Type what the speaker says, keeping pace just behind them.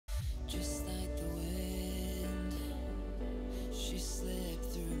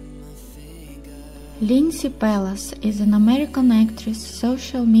Lindsey Pelas is an American actress,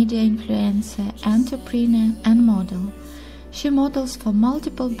 social media influencer, entrepreneur, and model. She models for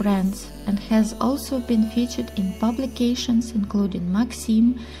multiple brands and has also been featured in publications including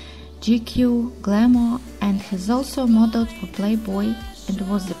Maxim, GQ, Glamour, and has also modeled for Playboy and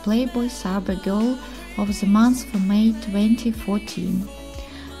was the Playboy Cyber Girl of the Month for May 2014.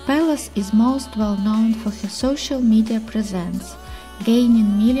 Pelas is most well known for her social media presence,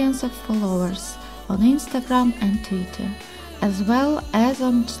 gaining millions of followers on Instagram and Twitter, as well as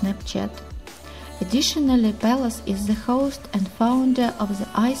on Snapchat. Additionally, Pelas is the host and founder of the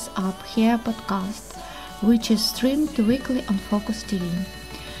Eyes Up Here podcast, which is streamed weekly on Focus TV.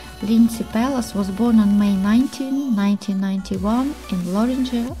 Lindsey Pelas was born on May 19, 1991 in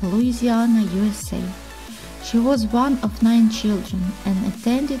Loringer, Louisiana, USA. She was one of 9 children and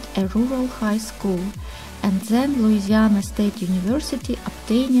attended a rural high school and then Louisiana State University,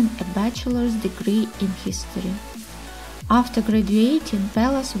 obtaining a bachelor's degree in history. After graduating,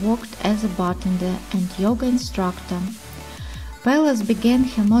 Pelas worked as a bartender and yoga instructor. Pelas began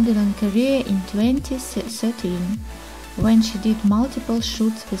her modeling career in 2013, when she did multiple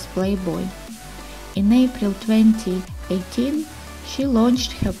shoots with Playboy. In April 2018, she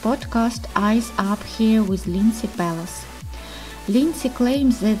launched her podcast Eyes Up Here with Lindsey Pelas. Lindsey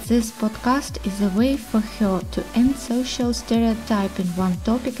claims that this podcast is a way for her to end social stereotyping one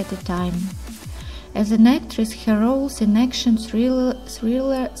topic at a time. As an actress, her roles in action thriller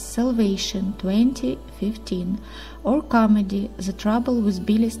Salvation 2015 or comedy The Trouble with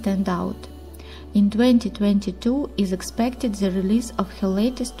Billy stand out. In 2022 is expected the release of her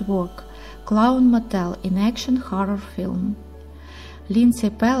latest work, Clown Motel, an action horror film.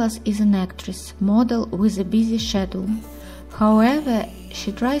 Lindsey Pelas is an actress, model with a busy schedule. However,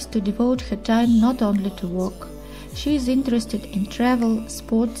 she tries to devote her time not only to work. She is interested in travel,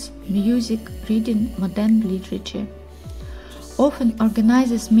 sports, music, reading, modern literature. Often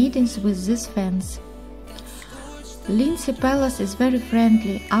organizes meetings with these fans. Lindsey Pelas is very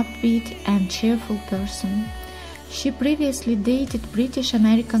friendly, upbeat, and cheerful person. She previously dated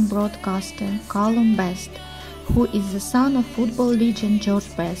British-American broadcaster Callum Best, who is the son of football legend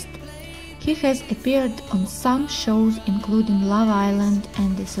George Best. He has appeared on some shows including Love Island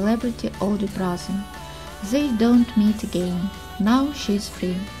and The Celebrity Older Brother. They don't meet again. Now she is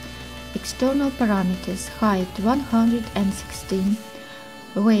free. External parameters: height 116,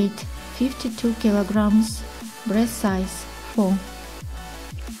 weight 52 kilograms, breast size 4.